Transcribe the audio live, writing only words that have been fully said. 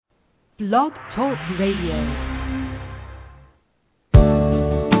Blog Talk Radio.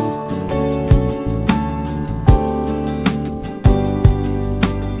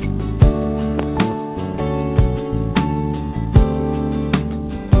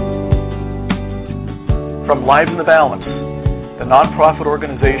 From Lives in the Balance, the nonprofit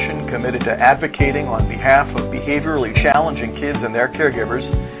organization committed to advocating on behalf of behaviorally challenging kids and their caregivers,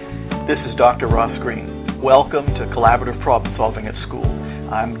 this is Dr. Ross Green. Welcome to Collaborative Problem Solving at School.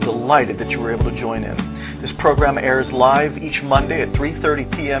 I'm delighted that you were able to join in. This program airs live each Monday at 3:30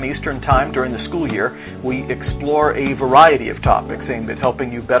 p.m. Eastern Time during the school year. We explore a variety of topics aimed at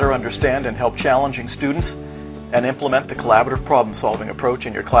helping you better understand and help challenging students and implement the collaborative problem-solving approach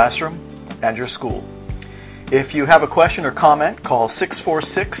in your classroom and your school. If you have a question or comment, call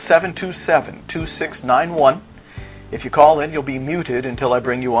 646-727-2691. If you call in, you'll be muted until I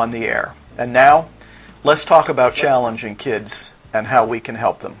bring you on the air. And now, let's talk about challenging kids and how we can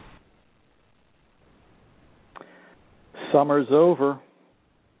help them. Summer's over,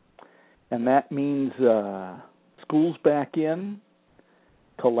 and that means school's back in.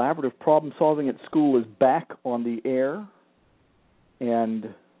 Collaborative problem solving at school is back on the air.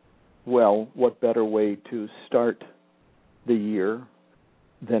 And, well, what better way to start the year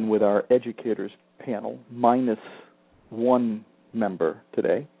than with our educators panel, minus one member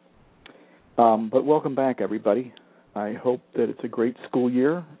today. But welcome back, everybody. I hope that it's a great school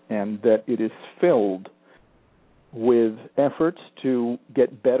year and that it is filled with efforts to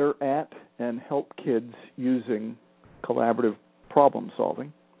get better at and help kids using collaborative problem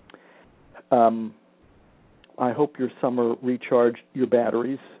solving. I hope your summer recharged your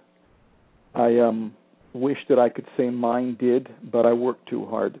batteries. I wish that I could say mine did, but I worked too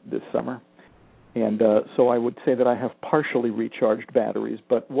hard this summer. And so I would say that I have partially recharged batteries,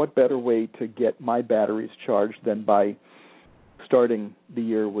 but what better way to get my batteries charged than by starting the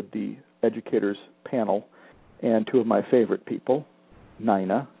year with the educators panel and two of my favorite people,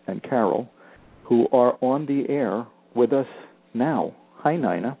 Nina and Carol, who are on the air with us now. Hi,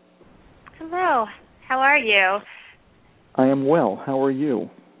 Nina. Hello. How are you? I am well. How are you?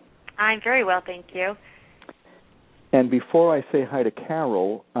 I'm very well, thank you. And before I say hi to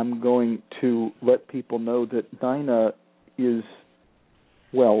Carol, I'm going to let people know that Nina is,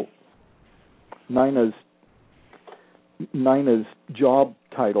 well, Nina's job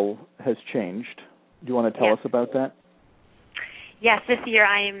title has changed. Do you want to tell us about that? Yes, this year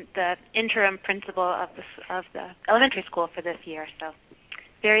I am the interim principal of the elementary school for this year, so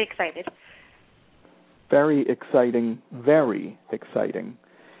very excited. Very exciting, very exciting.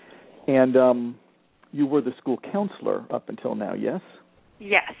 And you were the school counselor up until now, yes?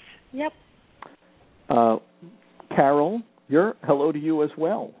 Yes. Yep. Carol, hello to you as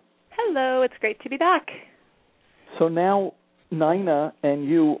well. Hello, it's great to be back. So now Nina and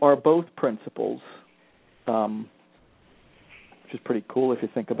you are both principals, which is pretty cool if you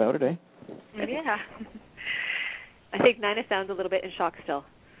think about it, eh? Yeah. I think Nina sounds a little bit in shock still.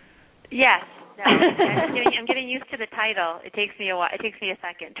 Yes. No, I'm getting used to the title. It takes me a while. It takes me a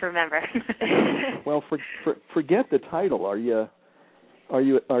second to remember. Well, forget the title. Are you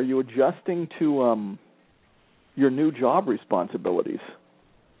adjusting to your new job responsibilities?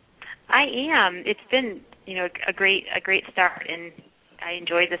 I am. It's been a great start, and I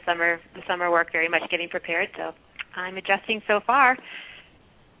enjoyed the summer work very much, getting prepared. So I'm adjusting so far.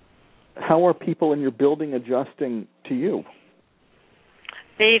 How are people in your building adjusting to you?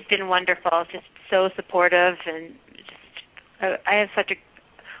 They've been wonderful, just so supportive, and I have such a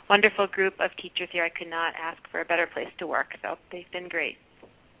wonderful group of teachers here. I could not ask for a better place to work, so they've been great.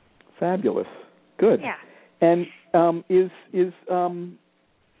 Fabulous. Good. Yeah. And is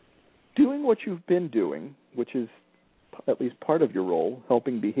doing what you've been doing, which is at least part of your role,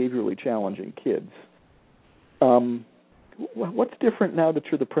 helping behaviorally challenging kids, what's different now that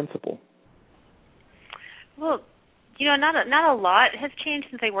you're the principal? Well, not a lot has changed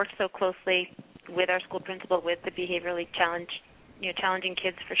since I worked so closely with our school principal, with the behaviorally challenging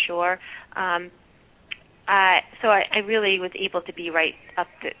kids for sure. So I really was able to be right up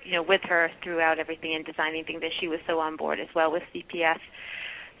with her throughout everything and designing things, that she was so on board as well with CPS.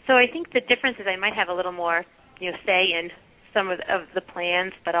 So I think the difference is I might have a little more say in some of the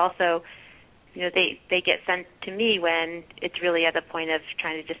plans, but also they get sent to me when it's really at the point of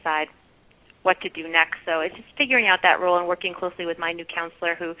trying to decide what to do next. So it's just figuring out that role and working closely with my new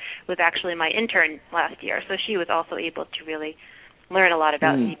counselor, who was actually my intern last year. So she was also able to really learn a lot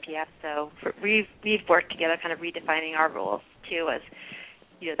about CPS. So we've worked together, kind of redefining our roles too. As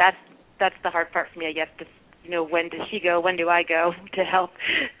that's the hard part for me, I guess. When does she go? When do I go to help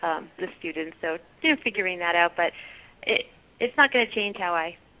the students? So figuring that out, but it's not going to change how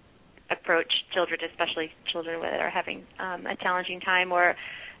I approach children, especially children that are having a challenging time or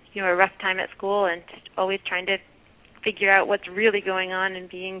a rough time at school, and just always trying to figure out what's really going on and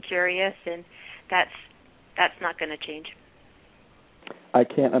being curious, and that's not going to change. I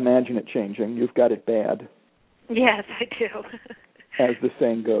can't imagine it changing. You've got it bad. Yes, I do. As the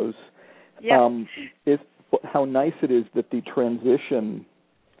saying goes. Yep. How nice it is that the transition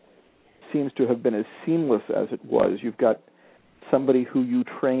seems to have been as seamless as it was. You've got somebody who you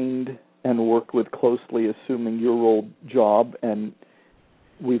trained and worked with closely assuming your old job, and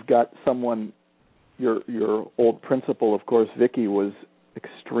we've got someone, your old principal, of course, Vicki, was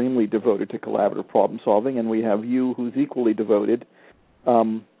extremely devoted to collaborative problem solving, and we have you who's equally devoted,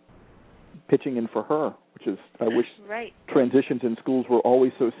 pitching in for her, which is, I wish transitions in schools were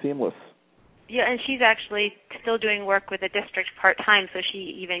always so seamless. Yeah, and she's actually still doing work with the district part-time, so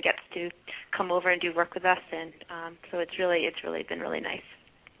she even gets to come over and do work with us, and so it's really been really nice.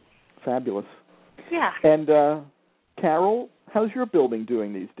 Fabulous. Yeah. And Carol, how's your building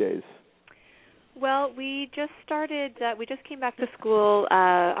doing these days? Well, we just started, we just came back to school.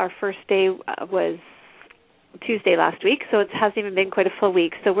 Our first day was Tuesday last week, so it hasn't even been quite a full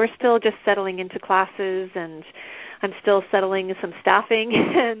week. So we're still just settling into classes, and I'm still settling some staffing,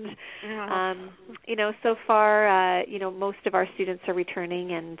 and so far, most of our students are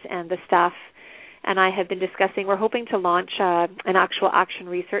returning, and the staff and I have been discussing. We're hoping to launch an actual action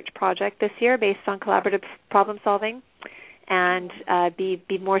research project this year based on collaborative problem solving, and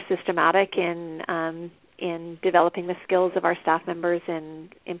be more systematic in developing the skills of our staff members in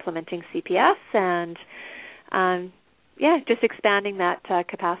implementing CPS, and just expanding that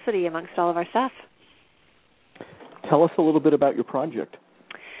capacity amongst all of our staff. Tell us a little bit about your project.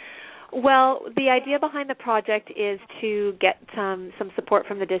 Well, the idea behind the project is to get some support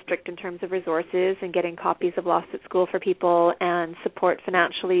from the district in terms of resources and getting copies of Lost at School for people, and support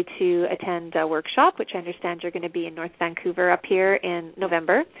financially to attend a workshop, which I understand you're going to be in North Vancouver up here in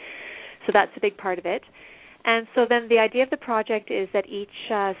November. So that's a big part of it. And so then the idea of the project is that each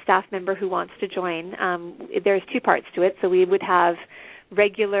staff member who wants to join, there's two parts to it. So we would have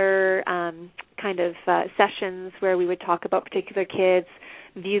regular sessions where we would talk about particular kids,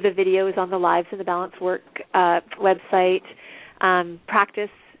 view the videos on the Lives in the Balance work website, practicing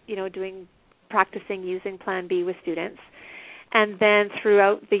using Plan B with students. And then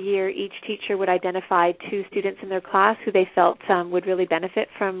throughout the year, each teacher would identify 2 students in their class who they felt would really benefit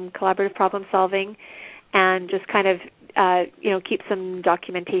from collaborative problem solving, and just keep some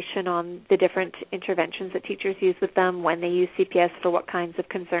documentation on the different interventions that teachers use with them, when they use CPS for what kinds of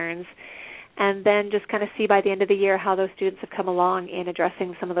concerns, and then just see by the end of the year how those students have come along in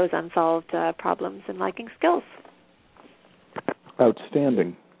addressing some of those unsolved problems and liking skills.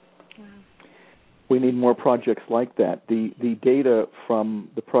 Outstanding. Wow. We need more projects like that. The data from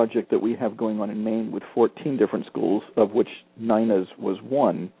the project that we have going on in Maine with 14 different schools, of which Nina's was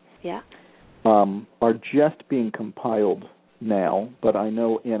one, are just being compiled now, but I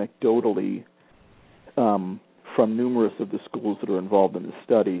know anecdotally from numerous of the schools that are involved in the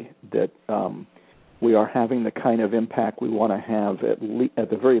study that we are having the kind of impact we want to have at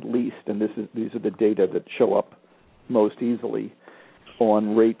the very least, and these are the data that show up most easily,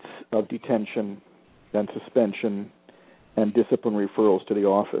 on rates of detention and suspension and discipline referrals to the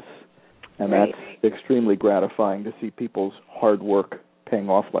office. And that's extremely gratifying to see people's hard work paying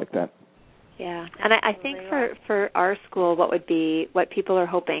off like that. Yeah, and I think for our school, what people are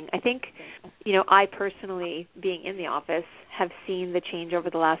hoping, I think, I personally, being in the office, have seen the change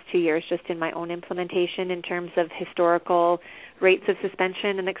over the last 2 years just in my own implementation in terms of historical rates of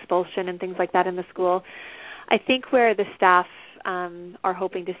suspension and expulsion and things like that in the school. I think where the staff are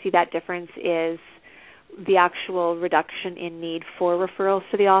hoping to see that difference is the actual reduction in need for referrals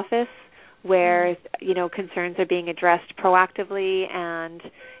to the office, where concerns are being addressed proactively, and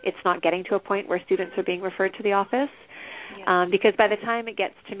it's not getting to a point where students are being referred to the office. Yeah. Because by the time it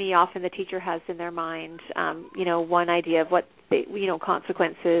gets to me, often the teacher has in their mind, one idea of what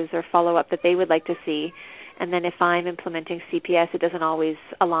consequences or follow-up that they would like to see, and then if I'm implementing CPS, it doesn't always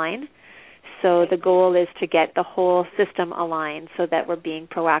align. So the goal is to get the whole system aligned so that we're being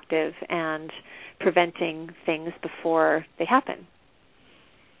proactive and preventing things before they happen.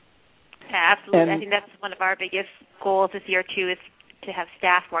 Yeah, absolutely. And I think that's one of our biggest goals this year too, is to have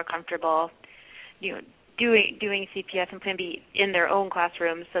staff more comfortable, doing CPS and Plan B in their own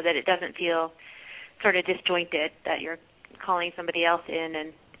classrooms, so that it doesn't feel sort of disjointed that you're calling somebody else in,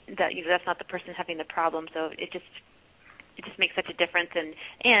 and that that's not the person having the problem. So it just makes such a difference,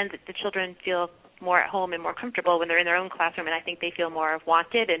 and the children feel more at home and more comfortable when they're in their own classroom, and I think they feel more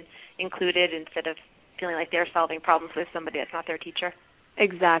wanted and included instead of feeling like they're solving problems with somebody that's not their teacher.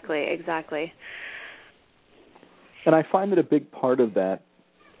 Exactly. And I find that a big part of that,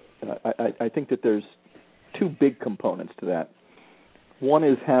 I think that there's two big components to that. One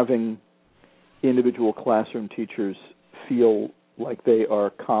is having individual classroom teachers feel like they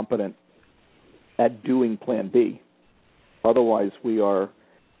are competent at doing Plan B. Otherwise, we are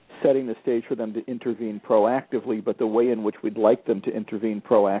setting the stage for them to intervene proactively, but the way in which we'd like them to intervene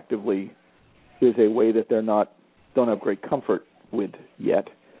proactively is a way that don't have great comfort with yet.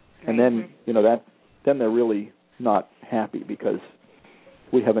 And then, then they're really not happy because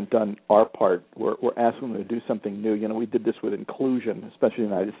we haven't done our part. We're asking them to do something new. We did this with inclusion, especially in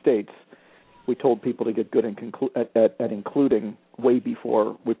the United States. We told people to get good at including way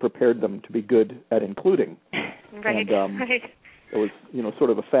before we prepared them to be good at including. Right. Right. It was,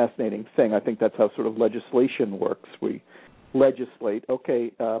 sort of a fascinating thing. I think that's how sort of legislation works. We legislate,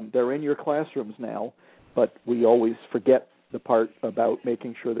 okay, they're in your classrooms now, but we always forget the part about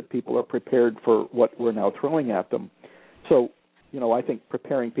making sure that people are prepared for what we're now throwing at them. So, I think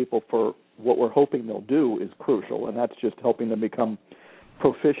preparing people for what we're hoping they'll do is crucial, and that's just helping them become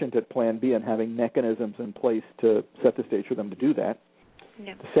proficient at Plan B and having mechanisms in place to set the stage for them to do that.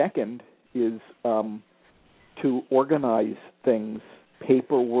 Yeah. The second is to organize things,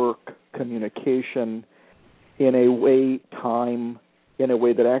 paperwork, communication, in a way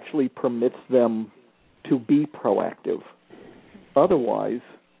that actually permits them to be proactive. Otherwise,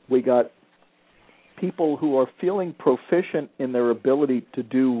 we got people who are feeling proficient in their ability to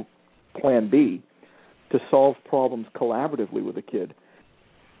do Plan B, to solve problems collaboratively with a kid,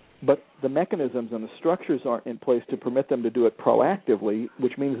 but the mechanisms and the structures aren't in place to permit them to do it proactively,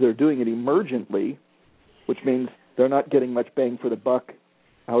 which means they're doing it emergently, which means they're not getting much bang for the buck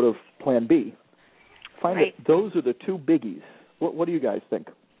out of Plan B. I find that those are the two biggies. What do you guys think?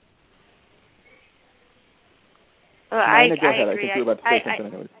 Well, I go ahead. agree. I think you were about to say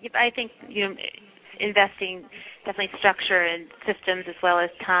something anyways. I think investing definitely structure and systems as well as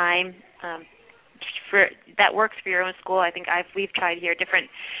time that works for your own school. I think we've tried here different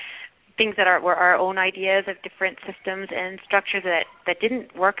things that were our own ideas of different systems and structures that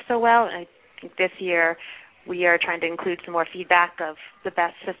didn't work so well. And I think this year we are trying to include some more feedback of the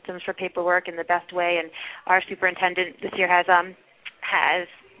best systems for paperwork in the best way. And our superintendent this year has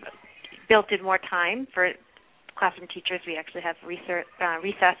built in more time for classroom teachers. We actually have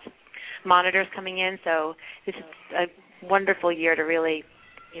recess monitors coming in, so this is a wonderful year to really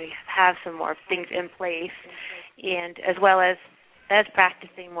have some more things in place, and as well as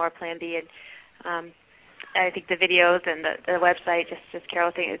practicing more Plan B. And I think the videos and the website, just Carol,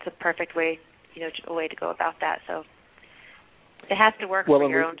 I think it's a perfect way, a way to go about that. So it has to work for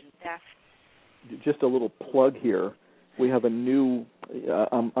your own staff. Just a little plug here. We have a new.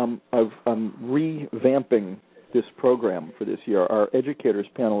 I'm revamping this program for this year. Our educators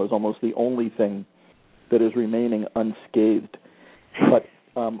panel is almost the only thing that is remaining unscathed. But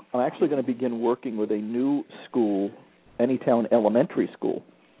I'm actually going to begin working with a new school, Anytown Elementary School.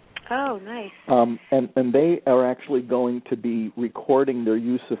 Oh, nice. And they are actually going to be recording their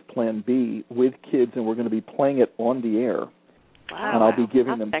use of Plan B with kids, and we're going to be playing it on the air. Wow. And I'll be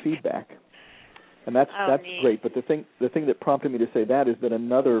giving them feedback. And that's neat. great. But the thing that prompted me to say that is that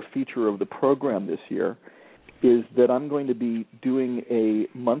another feature of the program this year is that I'm going to be doing a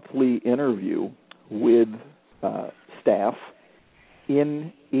monthly interview with staff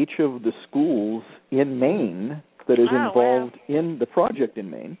in each of the schools in Maine that is involved in the project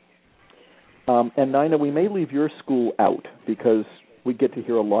in Maine. And Nina, we may leave your school out because we get to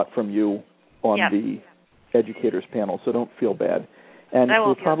hear a lot from you on the educators panel, so don't feel bad. And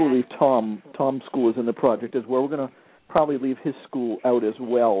we'll probably leave Tom's school is in the project as well. We're going to probably leave his school out as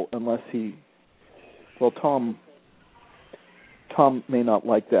well unless Tom may not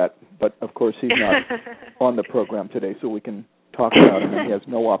like that, but of course he's not on the program today, so we can talk about him, and he has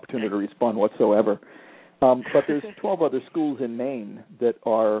no opportunity to respond whatsoever. But there's 12 other schools in Maine that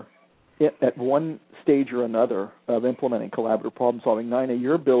are at one stage or another of implementing collaborative problem solving. Nina,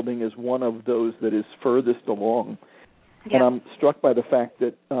 your building is one of those that is furthest along. Yep. And I'm struck by the fact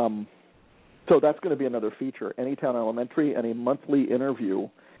that, so that's going to be another feature, Anytown Elementary, and a monthly interview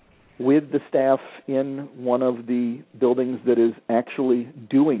with the staff in one of the buildings that is actually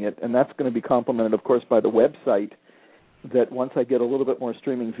doing it. And that's going to be complemented, of course, by the website that once I get a little bit more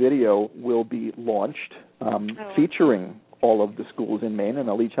streaming video will be launched featuring all of the schools in Maine, and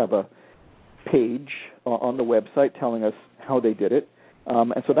they'll each have a page on the website telling us how they did it.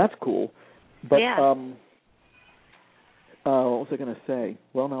 And so that's cool. But what was I going to say?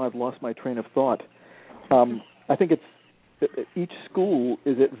 Well, now I've lost my train of thought. I think each school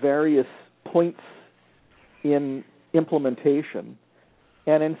is at various points in implementation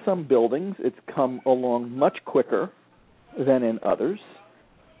And in some buildings, it's come along much quicker than in others.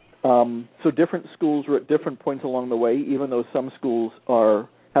 So different schools are at different points along the way, even though some schools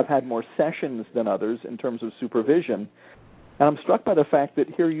have had more sessions than others in terms of supervision. And I'm struck by the fact that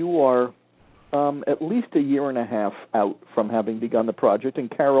here you are at least a year and a half out from having begun the project. And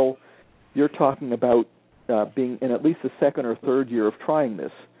Carol, you're talking about being in at least the second or third year of trying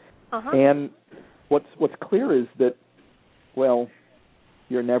this. Uh-huh. And what's clear is that, well,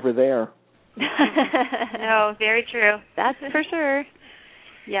 you're never there. No, very true. That's for sure.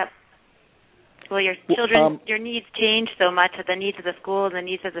 Yep. Well, your children, your needs change so much, the needs of the school and the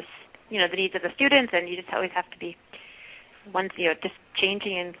needs of the needs of the students, and you just always have to be just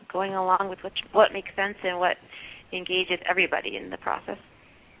changing and going along with what makes sense and what engages everybody in the process.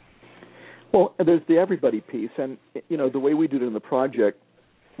 Well, there's the everybody piece, and the way we do it in the project,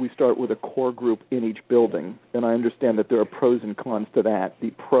 we start with a core group in each building, and I understand that there are pros and cons to that.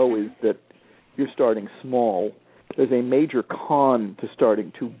 The pro is that you're starting small. There's a major con to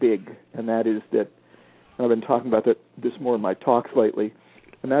starting too big, and that is that, and I've been talking about this more in my talks lately,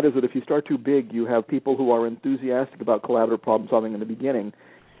 and that is that if you start too big, you have people who are enthusiastic about collaborative problem solving in the beginning,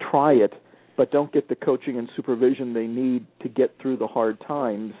 try it, but don't get the coaching and supervision they need to get through the hard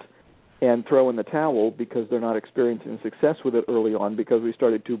times, and throw in the towel because they're not experiencing success with it early on because we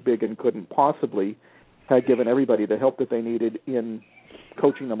started too big and couldn't possibly have given everybody the help that they needed in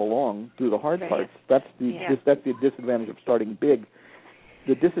coaching them along through the hard parts. That's the disadvantage of starting big.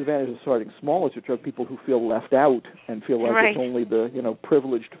 The disadvantage of starting small is you have people who feel left out and feel like it's only the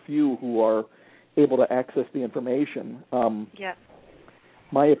privileged few who are able to access the information.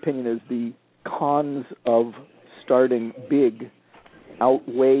 My opinion is the cons of starting big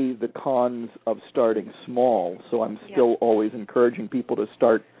outweigh the cons of starting small. So I'm still always encouraging people to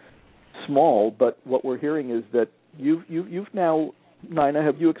start small. But what we're hearing is that you've now, Nina,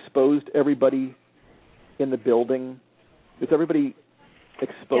 have you exposed everybody in the building? Is everybody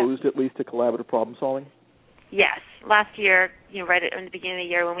exposed at least to collaborative problem solving? Yes. Last year, right in the beginning of the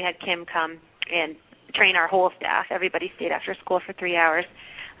year when we had Kim come and train our whole staff, everybody stayed after school for 3 hours.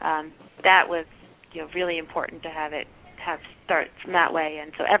 That was really important to have start from that way,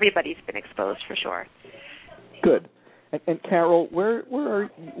 and so everybody's been exposed for sure. Good. And Carol, where are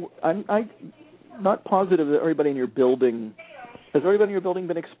you? I'm not positive that everybody in your building has everybody in your building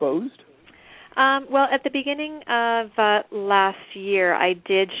been exposed? Well, at the beginning of last year, I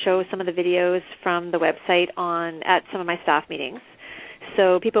did show some of the videos from the website at some of my staff meetings.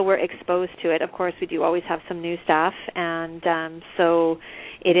 So people were exposed to it. Of course, we do always have some new staff, and so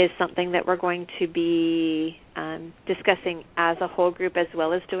it is something that we're going to be discussing as a whole group as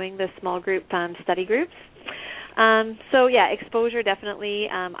well as doing the small group study groups. Exposure definitely.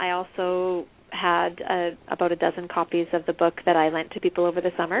 I also had about a dozen copies of the book that I lent to people over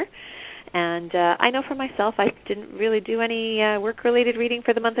the summer. And I know for myself, I didn't really do any work-related reading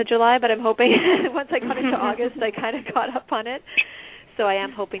for the month of July, but I'm hoping once I got into August, I kind of caught up on it. So I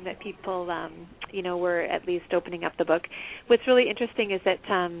am hoping that people, were at least opening up the book. What's really interesting is that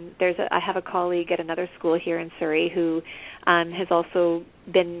I have a colleague at another school here in Surrey who has also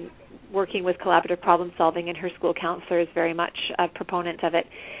been working with collaborative problem solving, and her school counselor is very much a proponent of it.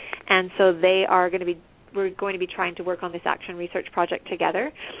 And so we're going to be trying to work on this action research project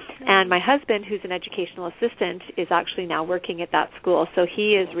together. And my husband, who's an educational assistant, is actually now working at that school. So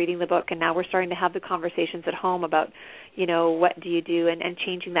he is reading the book, and now we're starting to have the conversations at home about, what do you do, and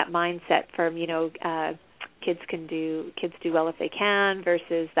changing that mindset from, kids do well if they can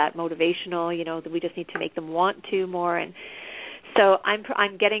versus that motivational, that we just need to make them want to more. And so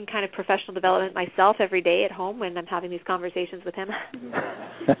I'm getting kind of professional development myself every day at home when I'm having these conversations with him.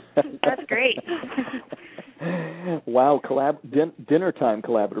 That's great. Wow, dinner time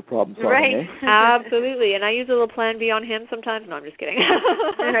collaborative problem solving, right? Eh? Absolutely, and I use a little plan B on him sometimes. No, I'm just kidding.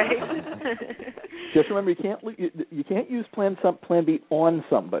 Right. Just remember, you can't use plan B on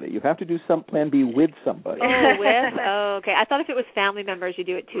somebody. You have to do some plan B with somebody. Oh, with? Oh, okay. I thought if it was family members, you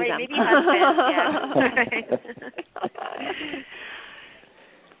do it to them. Maybe husband. Yeah.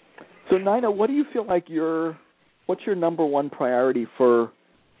 So, Nina, what do you feel like what's your number one priority for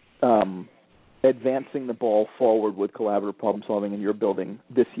advancing the ball forward with collaborative problem solving in your building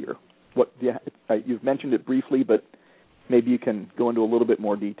this year? You've mentioned it briefly, but maybe you can go into a little bit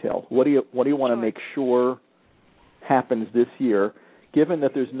more detail. What do you want to make sure happens this year, given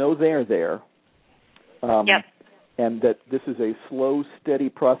that there's no there, and that this is a slow, steady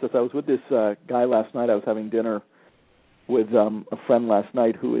process? I was with this guy last night. I was having dinner with a friend last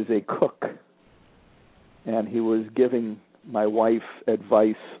night who is a cook, and he was giving my wife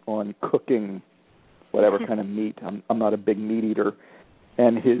advice on cooking whatever kind of meat. I'm not a big meat eater.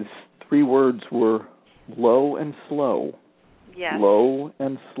 and his 3 words were low and slow. Yes. Low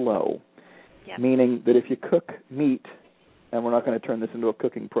and slow. Yep. Meaning that if you cook meat, and we're not going to turn this into a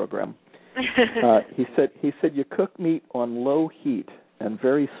cooking program, he said you cook meat on low heat and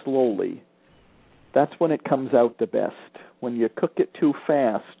very slowly. That's when it comes out the best. When you cook it too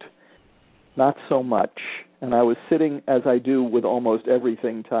fast, not so much. And I was sitting, as I do with almost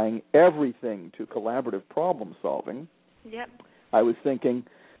everything, tying everything to collaborative problem solving. Yep. I was thinking,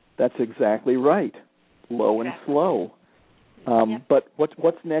 that's exactly right. Low and slow. Yep. But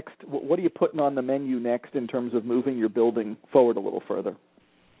what's next? What are you putting on the menu next in terms of moving your building forward a little further?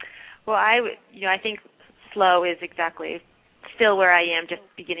 Well, I think slow is exactly still where I am, just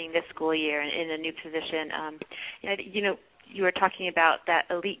beginning this school year in a new position. You were talking about that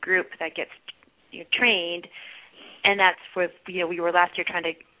elite group that gets trained, and that's where we were last year trying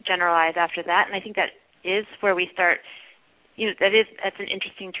to generalize after that, and I think that is where we start. That's an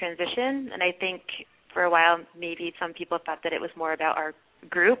interesting transition, and I think for a while maybe some people thought that it was more about our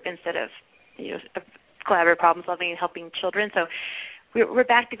group instead of collaborative problem solving and helping children. So we're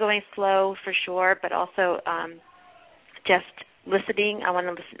back to going slow for sure, but also just listening. I want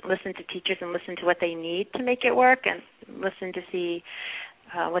to listen to teachers and listen to what they need to make it work, and listen to see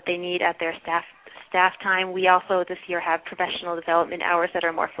what they need at their staff time. We also this year have professional development hours that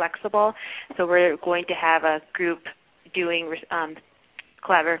are more flexible, so we're going to have a group doing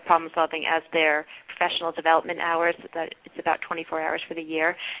collaborative problem solving as their professional development hours. That it's about 24 hours for the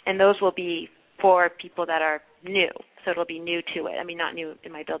year, and those will be for people that are new. So it'll be new to it. I mean, not new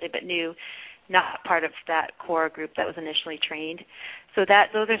in my building, but new, not part of that core group that was initially trained. So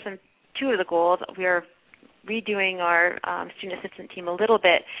those are two of the goals. We're redoing our student assistant team a little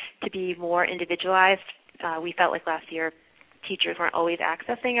bit to be more individualized. We felt like last year teachers weren't always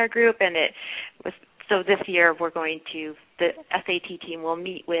accessing our group, and it was so this year the SAT team will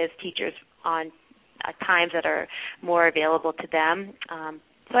meet with teachers on times that are more available to them.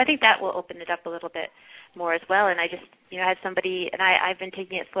 So I think that will open it up a little bit more as well. And I just, had somebody, and I've been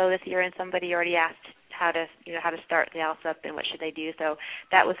taking it slow this year, and somebody already asked how to start the ALSUP and what should they do. So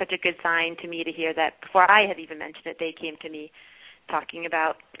that was such a good sign to me to hear that before I had even mentioned it, they came to me talking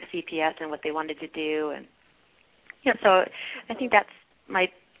about CPS and what they wanted to do. And so I think that's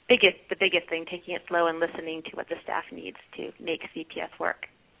the biggest thing, taking it slow and listening to what the staff needs to make CPS work.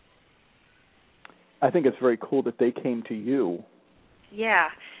 I think it's very cool that they came to you. Yeah.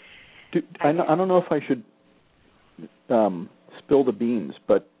 I don't know if I should spill the beans,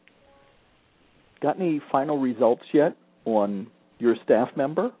 but got any final results yet on your staff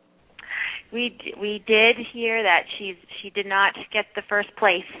member? We did hear that she did not get the first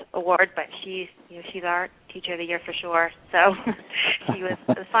place award, but she's our teacher of the year for sure. So she was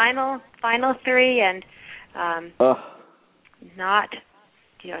the final 3, and not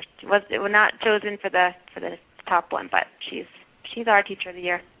was not chosen for the top one, but she's our teacher of the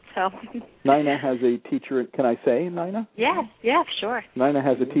year. So Nina has a teacher. Can I say Nina? Yeah, sure. Nina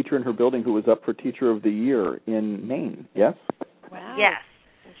has a teacher in her building who was up for teacher of the year in Maine. Yes. Wow. Yes,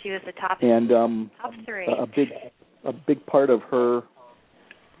 she was the top. And top 3. A big part of her,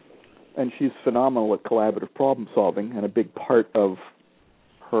 and she's phenomenal at collaborative problem solving. And a big part of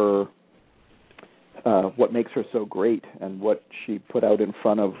her, what makes her so great, and what she put out in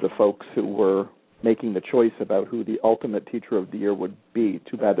front of the folks who were making the choice about who the ultimate teacher of the year would be.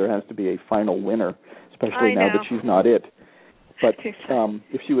 Too bad there has to be a final winner, especially now that she's not it. But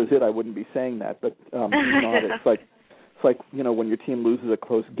if she was it, I wouldn't be saying that. But she's not it. It's like when your team loses a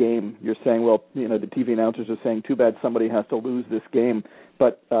close game, you're saying, well, the TV announcers are saying, too bad somebody has to lose this game.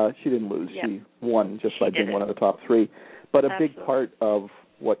 But she didn't lose. Yep. She won just by being one of the top 3. But a big part of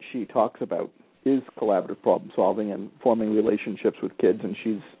what she talks about is collaborative problem solving and forming relationships with kids, and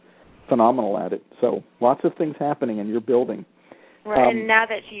she's phenomenal at it. So lots of things happening in your building. Right, and now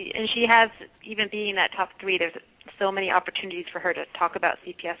that she has, even being that top 3, there's so many opportunities for her to talk about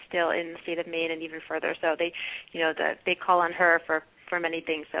CPS still in the state of Maine and even further. So they, they call on her for many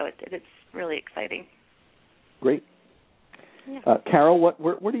things. So it's really exciting. Great. Yeah. Carol,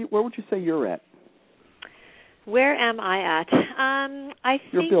 where would you say you're at? Where am I at? I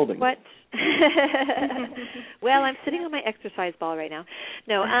think your building. What? Well, I'm sitting on my exercise ball right now.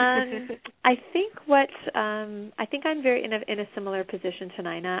 No, I think I'm very in a similar position to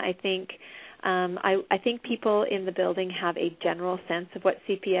Nina. I think I think people in the building have a general sense of what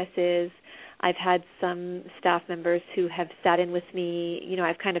CPS is. I've had some staff members who have sat in with me.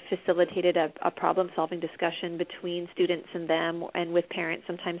 I've kind of facilitated a problem-solving discussion between students and them, and with parents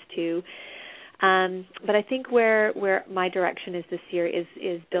sometimes too. But I think where my direction is this year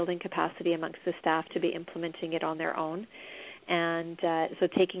is building capacity amongst the staff to be implementing it on their own. And so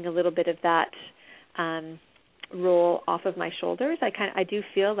taking a little bit of that role off of my shoulders, I do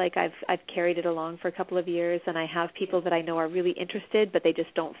feel like I've carried it along for a couple of years, and I have people that I know are really interested, but they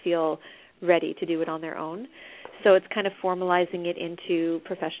just don't feel ready to do it on their own. So it's kind of formalizing it into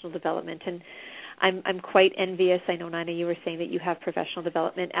professional development. And I'm quite envious. I know, Nina, you were saying that you have professional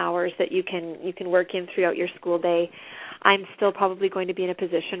development hours that you can work in throughout your school day. I'm still probably going to be in a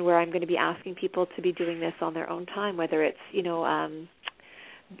position where I'm going to be asking people to be doing this on their own time, whether it's,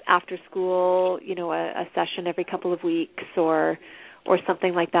 after school, a session every couple of weeks or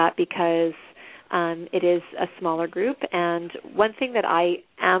something like that, because it is a smaller group. And one thing that I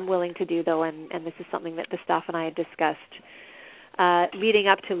am willing to do, though, and this is something that the staff and I had discussed leading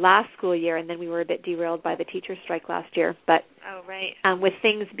up to last school year, and then we were a bit derailed by the teacher strike last year. But with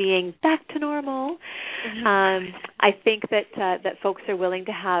things being back to normal, I think that folks are willing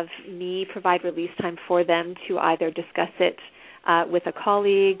to have me provide release time for them to either discuss it with a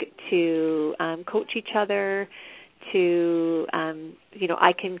colleague, to coach each other, to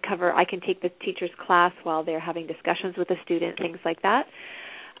I can take the teacher's class while they're having discussions with a student, things like that.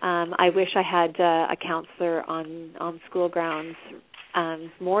 I wish I had a counselor on school grounds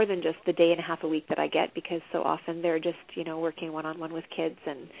more than just the day and a half a week that I get, because so often they're just working one-on-one with kids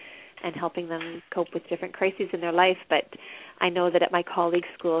and helping them cope with different crises in their life. But I know that at my colleague's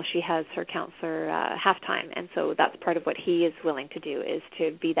school, she has her counselor half-time, and so that's part of what he is willing to do, is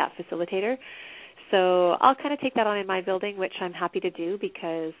to be that facilitator. So I'll kind of take that on in my building, which I'm happy to do,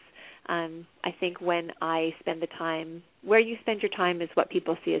 because I think when I spend the time, where you spend your time is what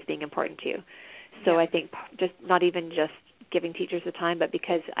people see as being important to you. So I think just not even just giving teachers the time, but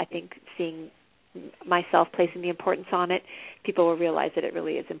because I think seeing myself placing the importance on it, people will realize that it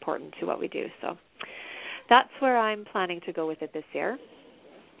really is important to what we do. So that's where I'm planning to go with it this year.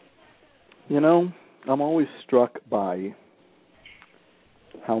 I'm always struck by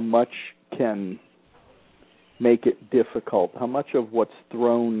how much can make it difficult, how much of what's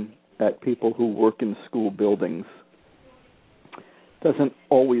thrown at people who work in school buildings doesn't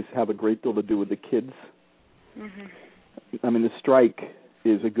always have a great deal to do with the kids. I mean, the strike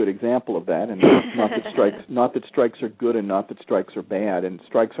is a good example of that, and not that strikes are good and not that strikes are bad, and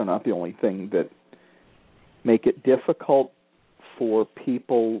strikes are not the only thing that make it difficult for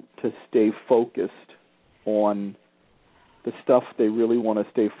people to stay focused on the stuff they really want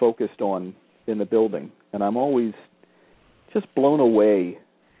to stay focused on in the building. And I'm always just blown away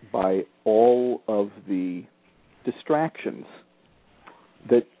by all of the distractions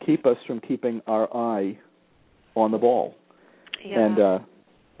that keep us from keeping our eye on the ball. And,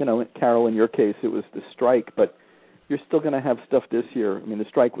 Carol, in your case, it was the strike, but you're still going to have stuff this year. I mean, the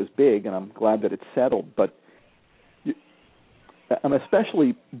strike was big, and I'm glad that it's settled, but I'm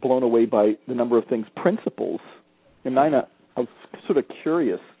especially blown away by the number of things, principals. And Nina, I was sort of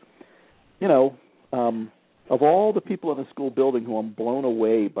curious, of all the people in the school building who I'm blown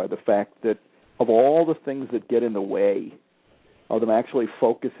away by the fact that of all the things that get in the way of them actually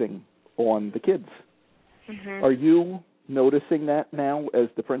focusing on the kids. Are you noticing that now as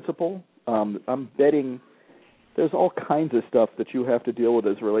the principal? I'm betting there's all kinds of stuff that you have to deal with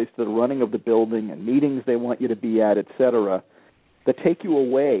as it relates to the running of the building and meetings they want you to be at, et cetera, that take you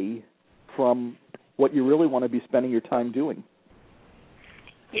away from what you really want to be spending your time doing.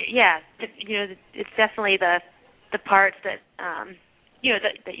 Yeah, it's definitely the parts that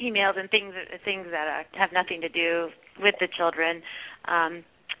the emails and things that have nothing to do with the children.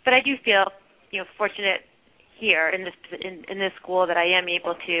 But I do feel fortunate here in this school that I am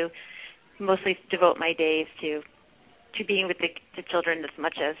able to mostly devote my days to being with the children as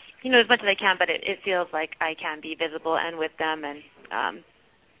much as I can. But it feels like I can be visible and with them, and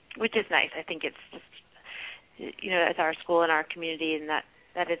which is nice. I think it's just as our school and our community, and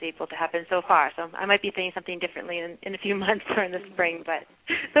that is able to happen so far. So I might be saying something differently in a few months or in the spring, but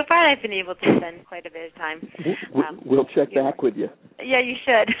so far I've been able to spend quite a bit of time. We'll check back with you. Yeah, you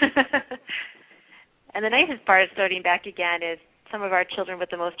should. And the nicest part of starting back again is some of our children with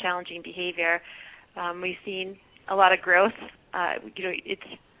the most challenging behavior. We've seen a lot of growth. It's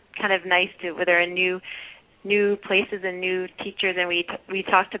kind of nice where they're in new places and new teachers, and we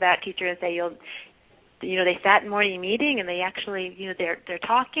talk to that teacher and say, they sat in morning meeting and they actually, they're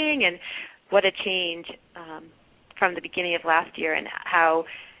talking, and what a change from the beginning of last year, and how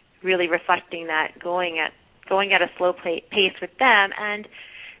really reflecting that, going at a slow pace with them, and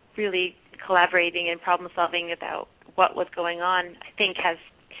really collaborating and problem solving about what was going on, I think has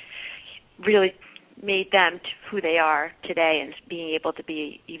really made them who they are today, and being able to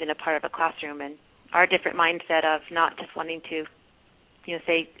be even a part of a classroom, and our different mindset of not just wanting to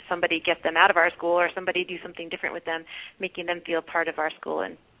say somebody get them out of our school or somebody do something different with them, making them feel part of our school.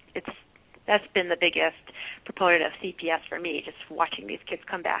 And that's been the biggest proponent of CPS for me, just watching these kids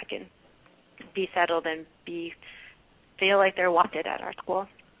come back and be settled and feel like they're wanted at our school.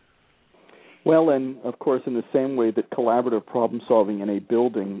 Well, and of course, in the same way that collaborative problem solving in a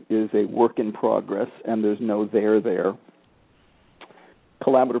building is a work in progress and there's no there,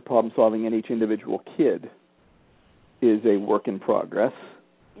 collaborative problem solving in each individual kid is a work in progress,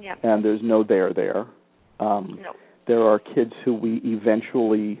 and there's no there. No. There are kids who we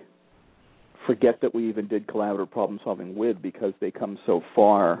eventually forget that we even did collaborative problem solving with because they come so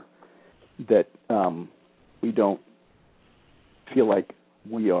far that we don't feel like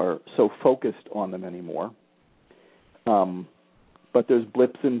we are so focused on them anymore. But there's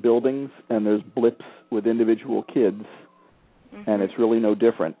blips in buildings and there's blips with individual kids, and it's really no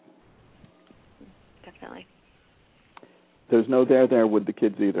different. Definitely. There's no there with the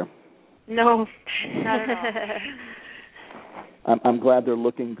kids either. No, not at all. I'm glad they're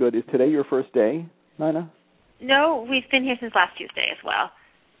looking good. Is today your first day, Nina? No, we've been here since last Tuesday as well.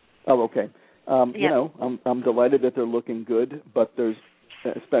 Oh, okay. I'm delighted that they're looking good, but there's,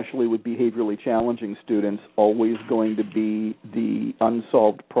 especially with behaviorally challenging students, always going to be the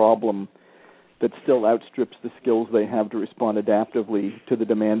unsolved problem that still outstrips the skills they have to respond adaptively to the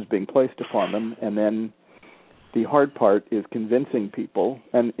demands being placed upon them. And then the hard part is convincing people,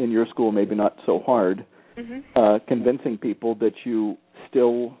 and in your school maybe not so hard, convincing people that you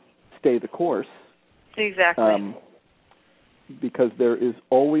still stay the course. Exactly. Because there is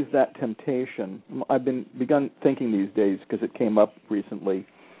always that temptation. I've begun thinking these days, because it came up recently,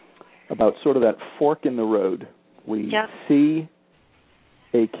 about sort of that fork in the road. We see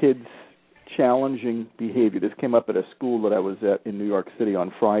a kid's challenging behavior. This came up at a school that I was at in New York City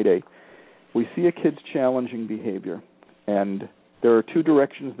on Friday. We see a kid's challenging behavior, and there are two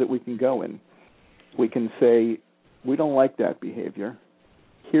directions that we can go in. We can say, we don't like that behavior.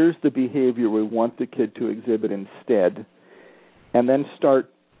 Here's the behavior we want the kid to exhibit instead, and then start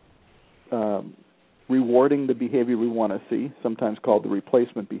rewarding the behavior we want to see, sometimes called the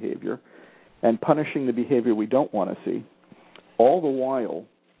replacement behavior, and punishing the behavior we don't want to see, all the while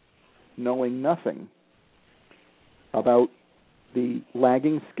knowing nothing about the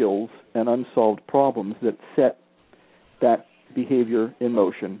lagging skills and unsolved problems that set that behavior in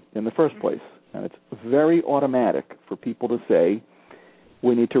motion in the first place. And it's very automatic for people to say,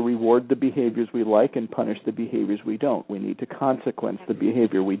 we need to reward the behaviors we like and punish the behaviors we don't. We need to consequence the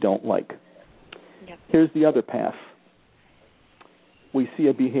behavior we don't like. Yep. Here's the other path. We see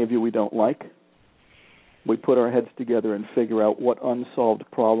a behavior we don't like. We put our heads together and figure out what unsolved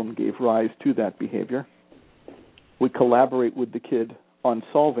problem gave rise to that behavior. We collaborate with the kid on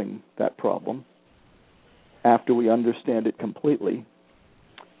solving that problem. After we understand it completely,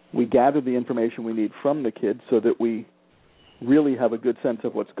 we gather the information we need from the kid so that we really have a good sense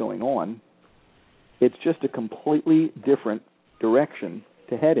of what's going on. It's just a completely different direction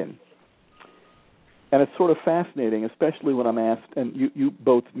to head in. And it's sort of fascinating, especially when I'm asked, and you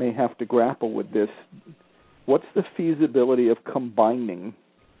both may have to grapple with this, what's the feasibility of combining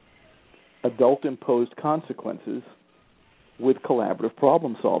adult-imposed consequences with collaborative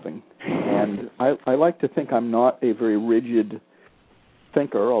problem solving? And I like to think I'm not a very rigid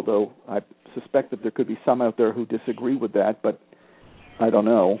thinker, although I suspect that there could be some out there who disagree with that, but I don't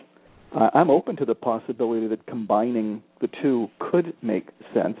know. I'm open to the possibility that combining the two could make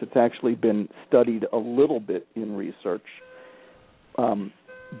sense. It's actually been studied a little bit in research.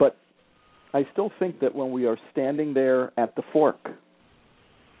 But I still think that when we are standing there at the fork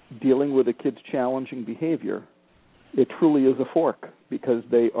dealing with a kid's challenging behavior, it truly is a fork because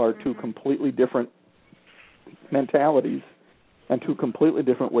they are two completely different mentalities and two completely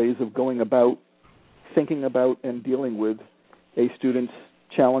different ways of going about thinking about and dealing with a student's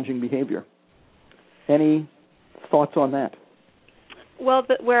challenging behavior. Any thoughts on that? Well,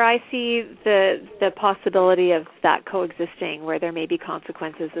 where I see the possibility of that coexisting, where there may be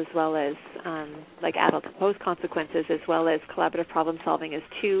consequences as well as like adult-imposed consequences, as well as collaborative problem solving, is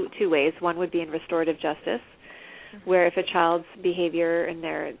two ways. One would be in restorative justice, where if a child's behavior and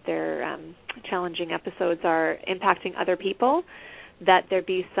their challenging episodes are impacting other people, that there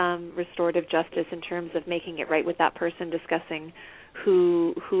be some restorative justice in terms of making it right with that person, discussing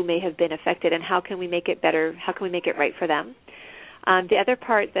who may have been affected and how can we make it better, how can we make it right for them. The other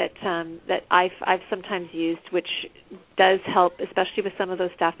part that I've sometimes used, which does help, especially with some of those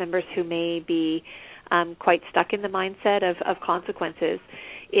staff members who may be quite stuck in the mindset of consequences,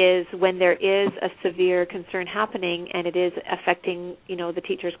 is when there is a severe concern happening and it is affecting, the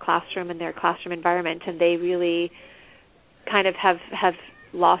teacher's classroom and their classroom environment, and they really kind of have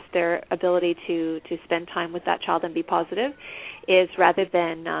lost their ability to spend time with that child and be positive, is rather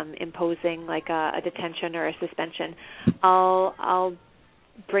than imposing like a detention or a suspension, I'll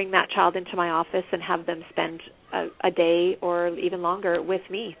bring that child into my office and have them spend a day or even longer with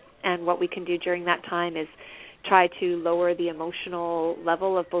me. And what we can do during that time is try to lower the emotional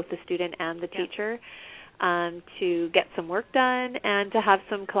level of both the student and the teacher, to get some work done and to have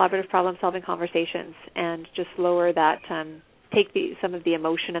some collaborative problem-solving conversations, and just lower that, take some of the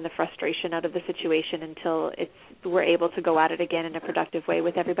emotion and the frustration out of the situation until we're able to go at it again in a productive way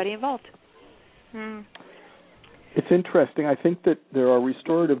with everybody involved. It's interesting. I think that there are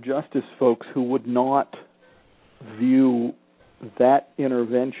restorative justice folks who would not view that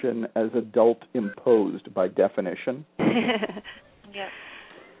intervention as adult imposed by definition.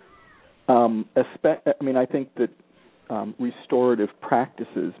 I think that restorative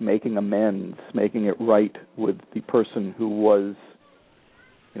practices, making amends, making it right with the person who was,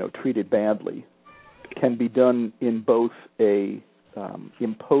 treated badly, can be done in both a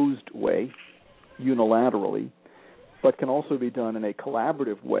imposed way, unilaterally, but can also be done in a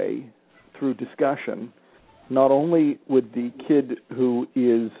collaborative way through discussion, not only with the kid who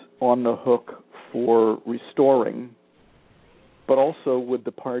is on the hook for restoring, but also with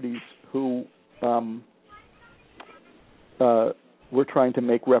the parties who we're trying to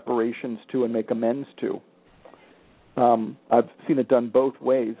make reparations to and make amends to. I've seen it done both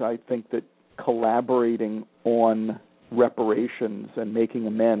ways. I think that collaborating on reparations and making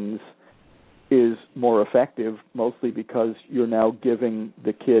amends is more effective, mostly because you're now giving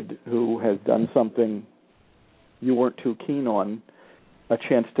the kid who has done something you weren't too keen on a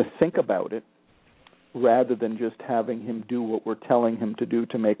chance to think about it, rather than just having him do what we're telling him to do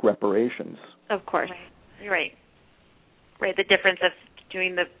to make reparations. Of course. Right. The difference of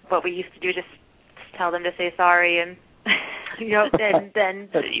doing what we used to do, just tell them to say sorry, and then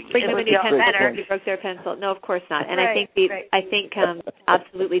it would be all better. You broke their pencil. No, of course not. And I think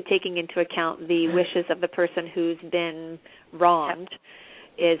absolutely taking into account the wishes of the person who's been wronged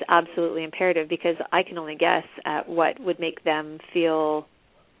is absolutely imperative, because I can only guess at what would make them feel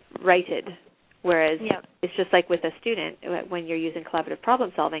righted. Whereas it's just like with a student, when you're using collaborative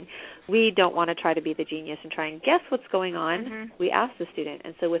problem solving, we don't want to try to be the genius and try and guess what's going on. We ask the student.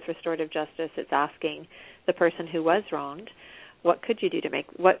 And so with restorative justice, it's asking the person who was wronged, what could you do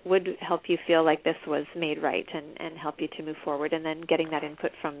what would help you feel like this was made right and help you to move forward, and then getting that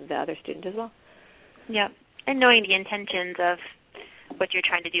input from the other student as well. Yeah, and knowing the intentions of what you're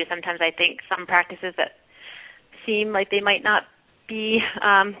trying to do. Sometimes I think some practices that seem like they might not be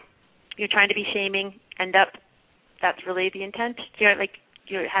you're trying to be shaming, end up that's really the intent. Like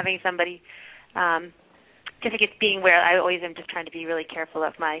you're having somebody, I think it's being where I always am just trying to be really careful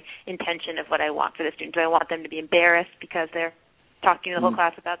of my intention of what I want for the student. Do I want them to be embarrassed because they're talking to the whole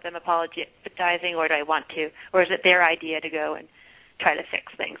class about them apologizing, or do I want to, or is it their idea to go and try to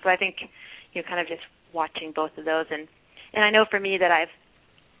fix things? So I think you're kind of just watching both of those, and I know for me that I've,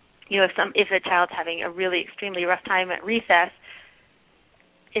 if a child's having a really extremely rough time at recess,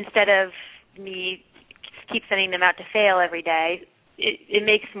 instead of me keep sending them out to fail every day, it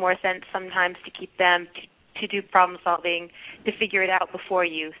makes more sense sometimes to keep them to do problem solving, to figure it out before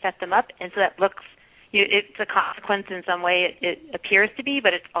you set them up. And so that looks, it's a consequence in some way, it appears to be,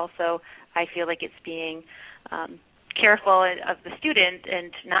 but it's also, I feel like it's being careful of the student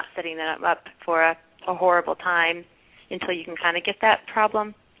and not setting them up for a horrible time until you can kind of get that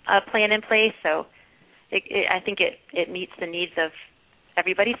problem plan in place. So I think it meets the needs of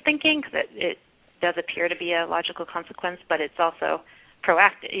everybody's thinking, because it does appear to be a logical consequence, but it's also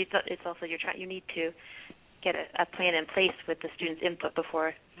proactive. It's also you need to get a plan in place with the students' input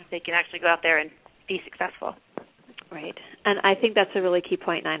before they can actually go out there and be successful. Right, and I think that's a really key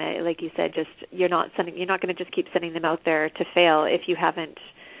point, Nina. Like you said, you're not going to just keep sending them out there to fail if you haven't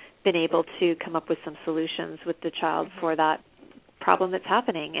been able to come up with some solutions with the child for that problem that's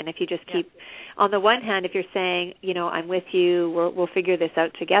happening. And if you just keep, on the one hand, if you're saying, I'm with you, we'll figure this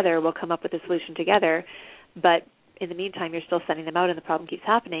out together, we'll come up with a solution together, but in the meantime, you're still sending them out and the problem keeps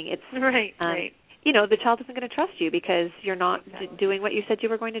happening. It's right. The child isn't going to trust you because you're not doing what you said you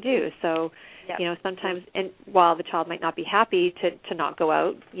were going to do. So, sometimes, and while the child might not be happy to not go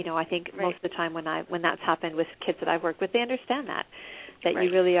out, I think most of the time when that's happened with kids that I've worked with, they understand that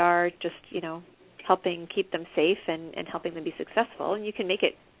you really are just, helping keep them safe and helping them be successful. And you can make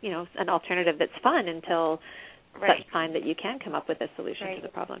it, an alternative that's fun until such time that you can come up with a solution to the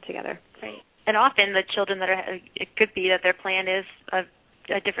problem together. Right. And often the children it could be that their plan is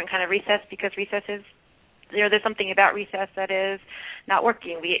a different kind of recess, because recess is, there's something about recess that is not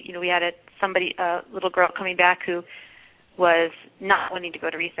working. We had a little girl coming back who was not wanting to go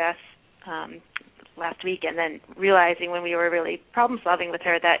to recess last week, and then realizing when we were really problem solving with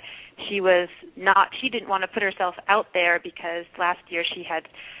her that she didn't want to put herself out there because last year she had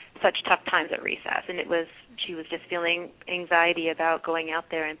such tough times at recess, and she was just feeling anxiety about going out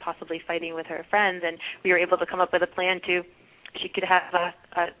there and possibly fighting with her friends, and we were able to come up with a plan she could have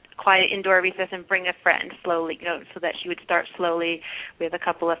a quiet indoor recess and bring a friend slowly, so that she would start slowly with a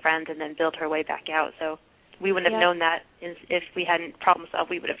couple of friends and then build her way back out. So we wouldn't have known that if we hadn't problem solved.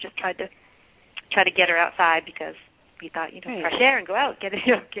 We would have just tried to get her outside because we thought, fresh air and go out, enjoy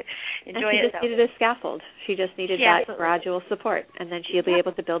it. And she just needed a scaffold. She just needed that gradual support, and then she'll be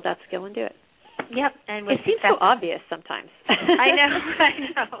able to build that skill and do it. Yep. And it seems so obvious sometimes. I know.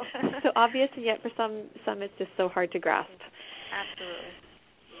 So obvious, and yet for some it's just so hard to grasp. Absolutely.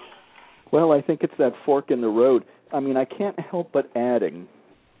 Well, I think it's that fork in the road. I mean, I can't help but adding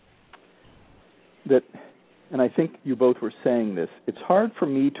that, and I think you both were saying this, it's hard for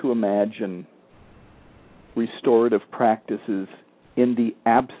me to imagine restorative practices in the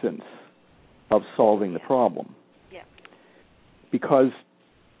absence of solving the problem. Yeah. Because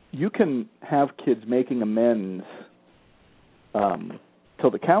you can have kids making amends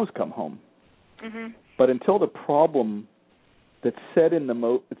till the cows come home. Mm-hmm. But until the problem that's set in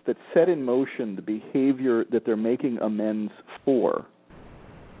motion, the behavior that they're making amends for,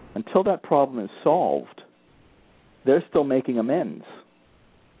 until that problem is solved, they're still making amends.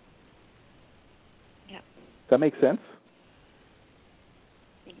 Yeah. Does that make sense?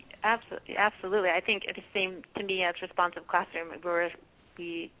 Absolutely. I think it's the same to me as responsive classroom.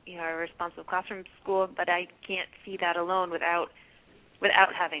 We are a responsive classroom school, but I can't see that alone without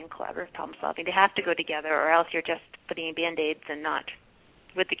having collaborative problem solving. They have to go together, or else you're just putting Band-Aids and not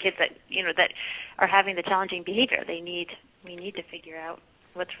with the kids that that are having the challenging behavior. We need to figure out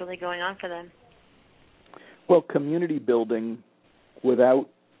what's really going on for them. Well, community building without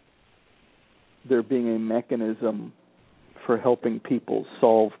there being a mechanism for helping people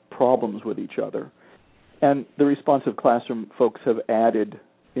solve problems with each other. And the responsive classroom folks have added,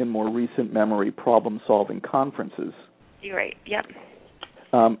 in more recent memory, problem-solving conferences. You're right, yep.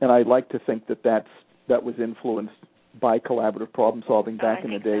 And I'd like to think that was influenced by collaborative problem-solving back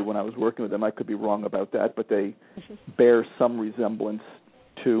in the day when I was working with them. I could be wrong about that, but they bear some resemblance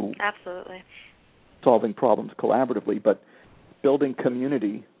to absolutely solving problems collaboratively. But building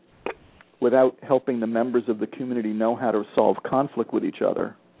community without helping the members of the community know how to solve conflict with each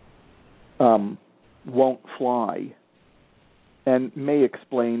other won't fly, and may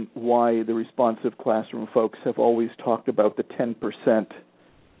explain why the responsive classroom folks have always talked about the 10%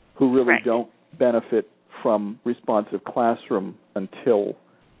 who really don't benefit from responsive classroom until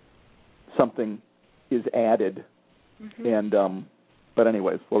something is added. Mm-hmm. And but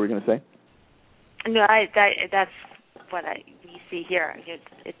anyways, what were you going to say? No, that's what we see here.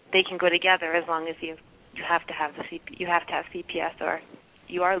 They can go together as long as you have to have CPS, or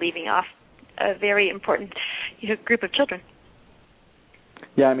you are leaving off a very important group of children.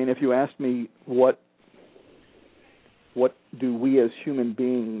 Yeah, I mean, if you ask me what do we as human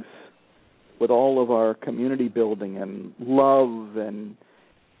beings, with all of our community building and love and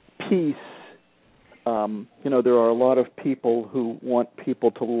peace, there are a lot of people who want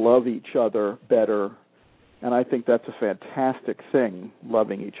people to love each other better, and I think that's a fantastic thing,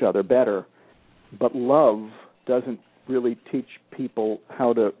 loving each other better. But love doesn't really teach people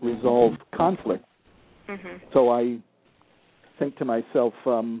how to resolve conflict. Mm-hmm. So I think to myself,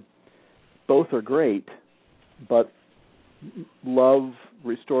 both are great, but love,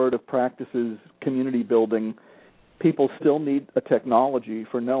 restorative practices, community building, people still need a technology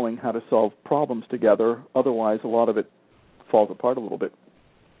for knowing how to solve problems together. Otherwise, a lot of it falls apart a little bit.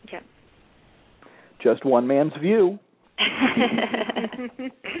 Yeah. Just one man's view.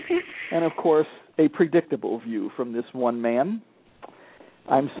 And, of course, a predictable view from this one man.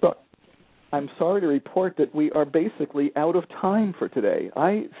 I'm sorry to report that we are basically out of time for today.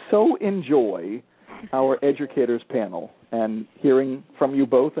 I so enjoy our educators panel and hearing from you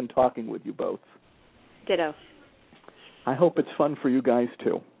both and talking with you both. Ditto. I hope it's fun for you guys,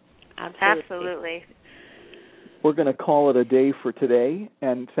 too. Absolutely. We're going to call it a day for today,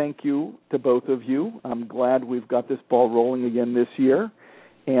 and thank you to both of you. I'm glad we've got this ball rolling again this year,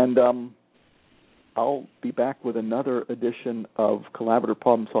 and I'll be back with another edition of Collaborative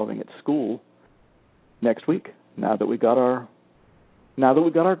Problem Solving at School next week, now that we got our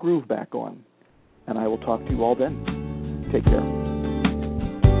groove back on. And I will talk to you all then. Take care.